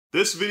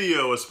This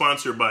video is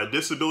sponsored by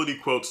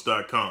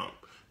DisabilityQuotes.com.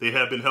 They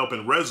have been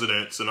helping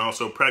residents and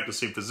also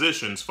practicing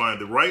physicians find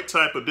the right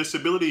type of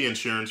disability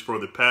insurance for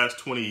the past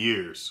 20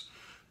 years.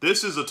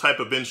 This is a type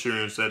of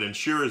insurance that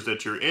ensures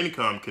that your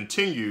income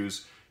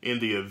continues in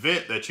the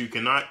event that you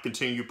cannot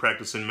continue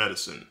practicing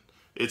medicine.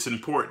 It's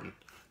important.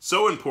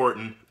 So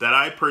important that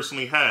I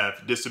personally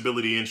have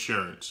disability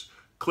insurance.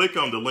 Click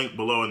on the link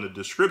below in the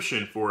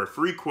description for a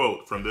free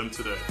quote from them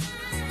today.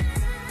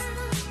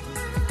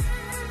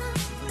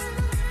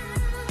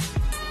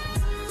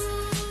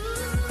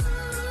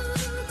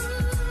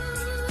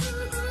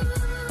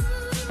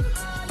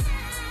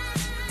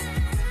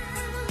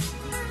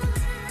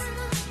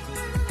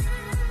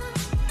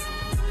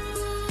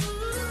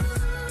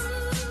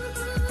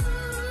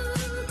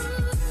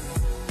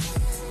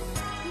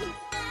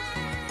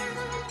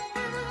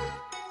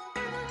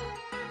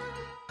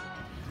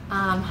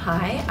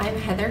 Hi, I'm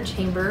Heather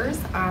Chambers.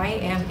 I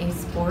am a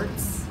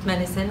sports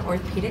medicine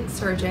orthopedic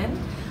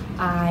surgeon.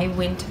 I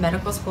went to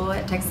medical school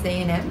at Texas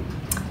A&M.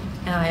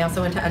 I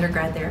also went to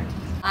undergrad there.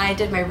 I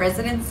did my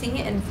residency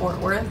in Fort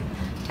Worth,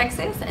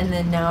 Texas, and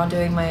then now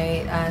doing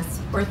my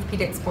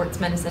orthopedic sports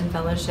medicine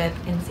fellowship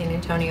in San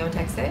Antonio,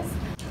 Texas.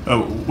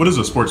 What is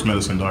a sports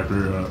medicine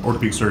doctor,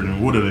 orthopedic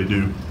surgeon? What do they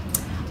do?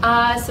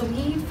 So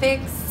we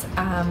fix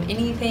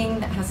anything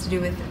that has to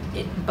do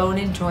with bone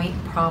and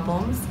joint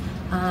problems.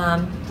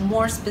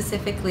 More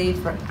specifically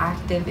for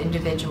active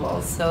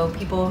individuals, so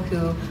people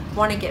who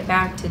want to get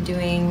back to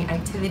doing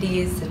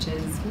activities such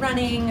as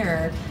running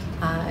or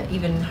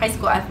even high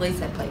school athletes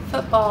that play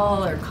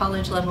football or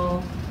college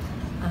level.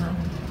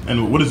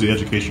 And what is the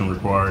education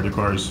required? It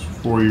requires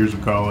 4 years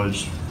of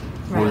college,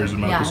 4 years of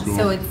medical school?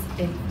 So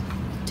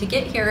to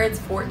get here it's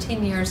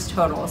 14 years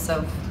total.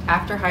 So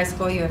after high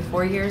school you have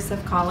 4 years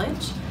of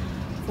college,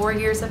 4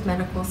 years of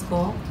medical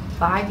school,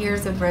 5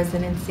 years of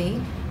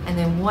residency, and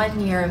then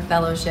 1 year of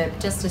fellowship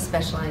just to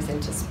specialize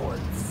into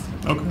sports.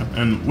 Okay,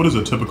 and what is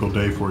a typical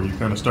day for you?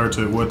 Kind of starts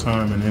at what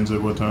time and ends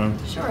at what time?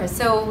 Sure,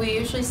 so we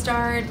usually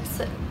start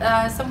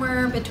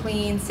somewhere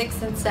between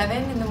 6 and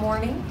 7 in the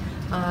morning,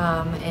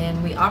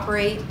 and we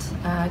operate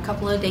a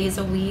couple of days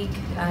a week,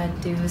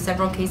 do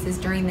several cases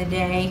during the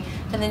day,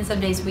 and then some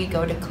days we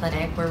go to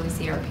clinic where we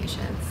see our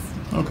patients.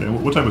 Okay,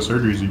 what type of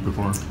surgeries do you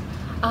perform?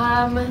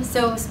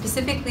 So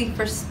specifically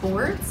for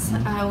sports,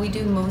 we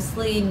do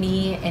mostly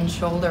knee and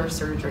shoulder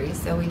surgery.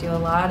 So we do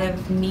a lot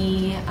of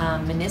knee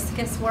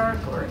meniscus work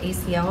or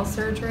ACL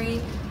surgery,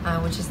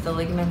 which is the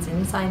ligaments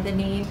inside the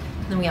knee.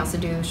 And then we also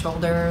do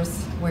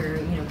shoulders where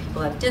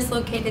people have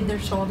dislocated their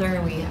shoulder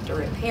and we have to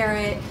repair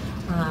it,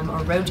 or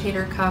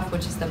rotator cuff,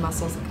 which is the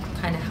muscles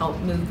that kind of help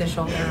move the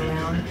shoulder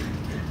around.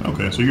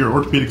 Okay, so you're an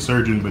orthopedic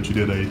surgeon, but you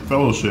did a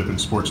fellowship in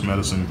sports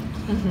medicine.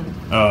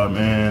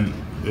 And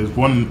if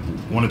one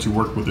wanted to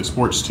work with a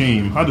sports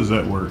team, how does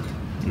that work?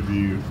 If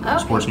you,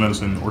 sports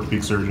medicine,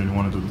 orthopedic surgeon,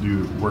 wanted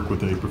to work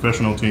with a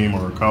professional team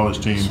or a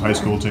college team, high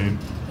school team?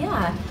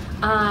 Yeah,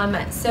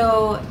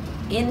 so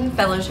in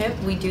fellowship,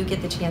 we do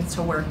get the chance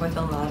to work with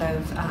a lot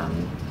of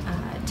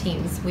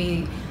teams.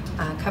 We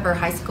cover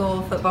high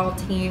school football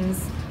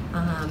teams,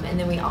 and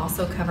then we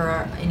also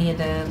cover any of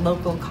the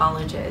local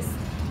colleges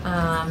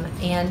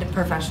and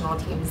professional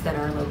teams that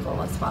are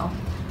local as well.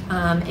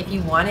 If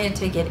you wanted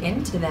to get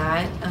into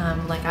that,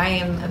 like I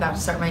am about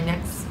to start my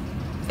next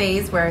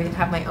phase where I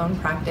have my own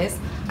practice,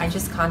 I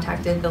just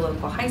contacted the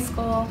local high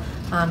school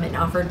and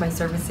offered my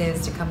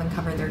services to come and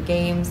cover their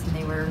games, and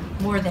they were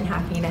more than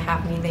happy to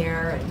have me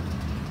there and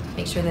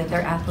make sure that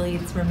their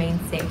athletes remain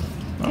safe.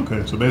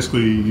 Okay, so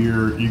basically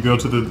you go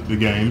to the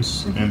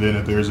games, and then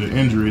if there's an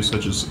injury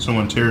such as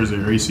someone tears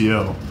their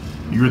ACL,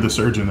 you're the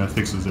surgeon that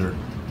fixes their...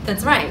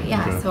 That's right,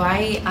 yeah. Okay. So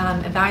I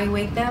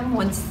evaluate them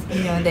once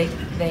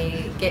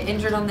they get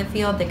injured on the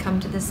field, they come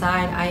to the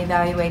side, I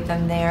evaluate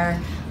them there,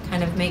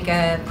 kind of make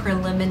a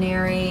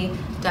preliminary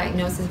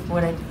diagnosis of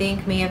what I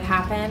think may have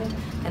happened,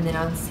 and then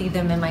I'll see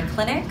them in my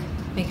clinic,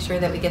 make sure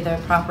that we get the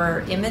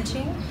proper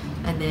imaging,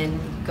 and then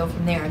go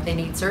from there. If they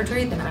need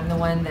surgery, then I'm the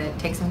one that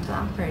takes them to the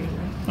operating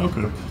room.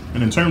 Okay,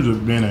 and in terms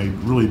of being a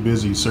really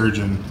busy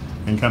surgeon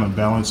and kind of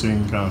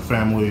balancing kind of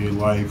family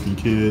life and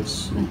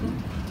kids,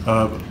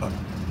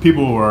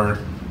 people are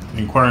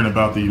inquiring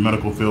about the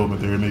medical field,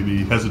 but they're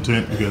maybe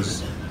hesitant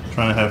because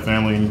trying to have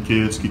family and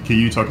kids. Can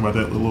you talk about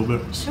that a little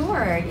bit?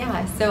 Sure,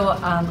 yeah. So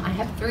I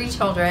have 3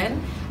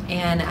 children,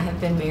 and I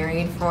have been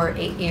married for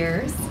 8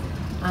 years,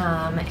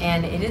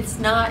 and it's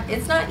not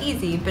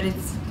easy, but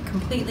it's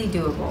completely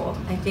doable.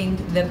 I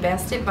think the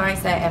best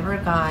advice I ever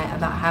got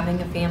about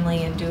having a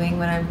family and doing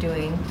what I'm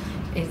doing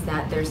is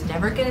that there's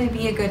never going to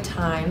be a good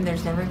time.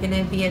 There's never going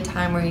to be a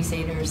time where you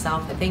say to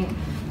yourself, I think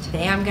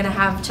today I'm going to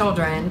have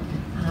children.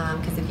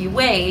 Because if you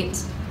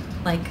wait,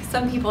 like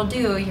some people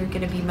do, you're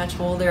going to be much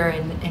older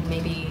and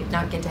maybe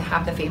not get to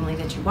have the family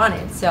that you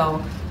wanted. So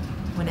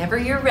whenever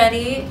you're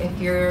ready,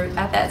 if you're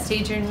at that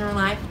stage in your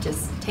life,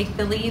 just take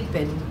the leap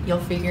and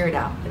you'll figure it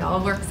out. It all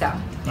works out.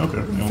 Okay.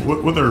 And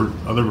what other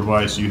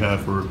advice do you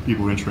have for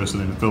people interested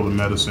in the field of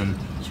medicine,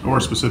 or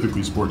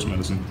specifically sports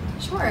medicine?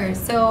 Sure.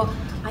 So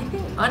I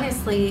think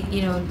honestly,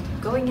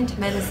 going into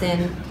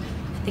medicine,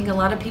 I think a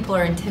lot of people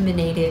are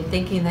intimidated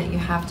thinking that you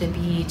have to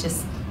be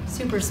just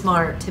super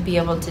smart to be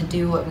able to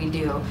do what we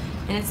do,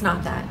 and it's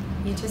not that.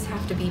 You just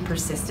have to be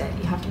persistent.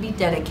 You have to be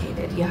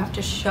dedicated. You have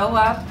to show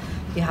up.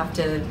 You have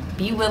to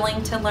be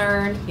willing to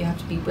learn. You have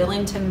to be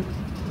willing to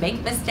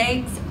make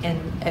mistakes and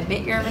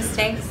admit your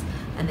mistakes,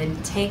 and then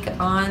take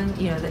on,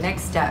 you know, the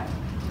next step.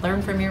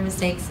 Learn from your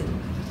mistakes and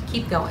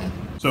keep going.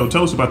 So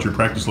tell us about your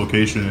practice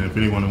location, and if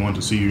anyone wants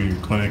to see you in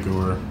your clinic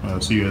or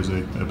see you as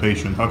a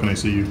patient, how can they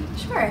see you?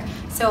 Sure.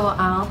 So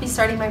I'll be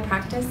starting my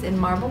practice in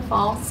Marble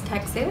Falls,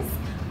 Texas,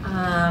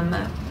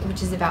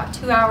 which is about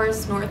 2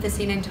 hours north of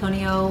San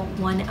Antonio,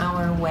 1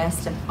 hour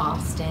west of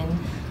Austin.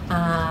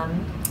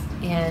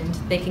 And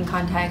they can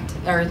contact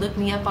or look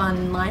me up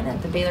online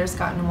at the Baylor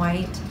Scott &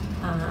 White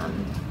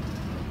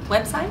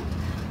website,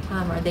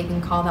 or they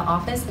can call the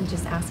office and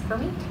just ask for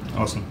me.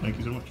 Awesome. Thank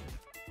you so much.